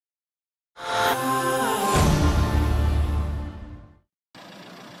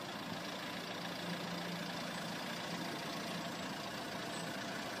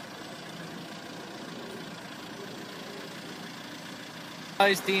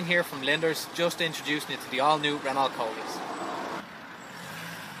Guys, Dean here from Linders, just introducing you to the all-new Renault Koleos.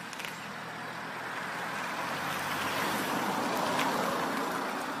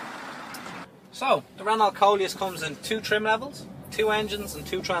 So, the Renault Koleos comes in 2 trim levels, 2 engines and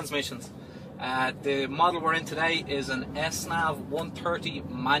 2 transmissions. The model we're in today is an S-Nav 130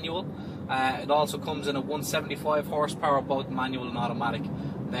 manual. It also comes in a 175 horsepower, both manual and automatic.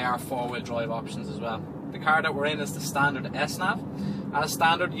 They are 4-wheel drive options as well. The car that we're in is the standard S-Nav. As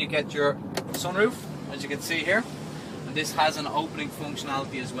standard, you get your sunroof, as you can see here, and this has an opening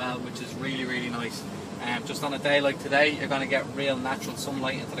functionality as well, which is really nice. Just on a day like today, you're going to get real natural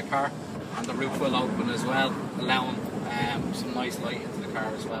sunlight into the car, and the roof will open as well, allowing some nice light into the car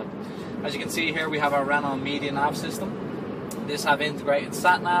as well. As you can see here, we have our Renault Media Nav system. This have integrated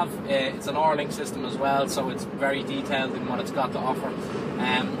sat nav. It's an R-Link system as well, so it's very detailed in what it's got to offer.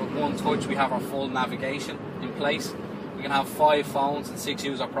 With one touch, we have our full navigation in place. We can have 5 phones and 6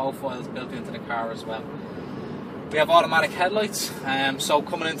 user profiles built into the car as well. We have automatic headlights, so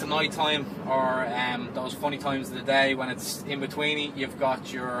coming into night time or those funny times of the day when it's in betweeny, you've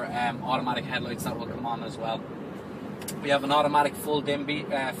got your automatic headlights that will come on as well. We have an automatic full dim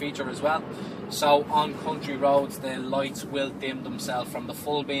feature as well, so on country roads the lights will dim themselves from the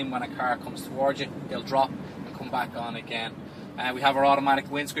full beam. When a car comes towards you, they'll drop and come back on again. We have our automatic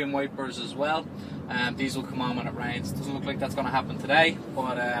windscreen wipers as well. These will come on when it rains. Doesn't look like that's going to happen today,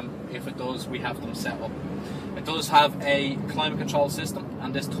 but if it does, we have them set up. It does have a climate control system,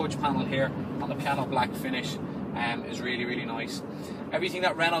 and this touch panel here on the piano black finish is really nice. Everything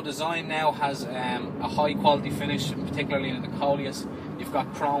that Renault designed now has a high quality finish, particularly in the Koleos. You've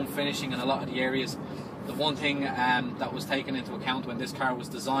got chrome finishing in a lot of the areas. The one thing that was taken into account when this car was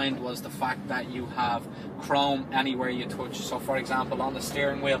designed was the fact that you have chrome anywhere you touch. So for example, on the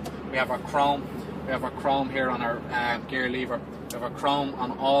steering wheel we have our chrome. We have our chrome here on our gear lever. We have our chrome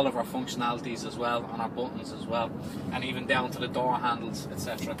on all of our functionalities as well, on our buttons as well, and even down to the door handles,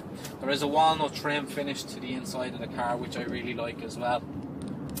 etc. There is a walnut trim finish to the inside of the car, which I really like as well.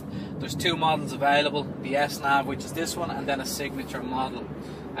 There's 2 models available, the S-Nav, which is this one, and then a signature model.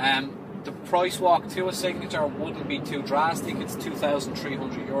 The price walk to a signature wouldn't be too drastic. It's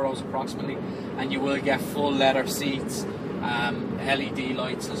 €2,300 approximately, and you will get full leather seats, LED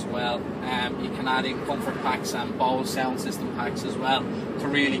lights as well. You can add in comfort packs and Bose sound system packs as well to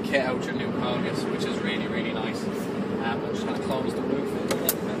really kit out your new Koleos, which is really nice. I'm just going to close the roof a little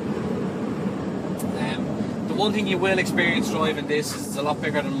bit. The one thing you will experience driving this is it's a lot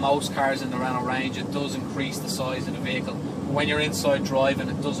bigger than most cars in the Renault range. It does increase the size of the vehicle. When you're inside driving,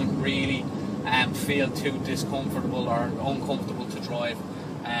 it doesn't really feel too discomfortable or uncomfortable to drive.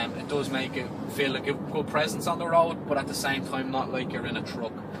 It does make it feel like a good presence on the road, but at the same time not like you're in a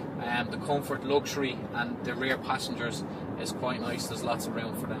truck. The comfort, luxury and the rear passengers is quite nice. There's lots of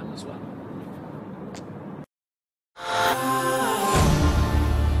room for them as well.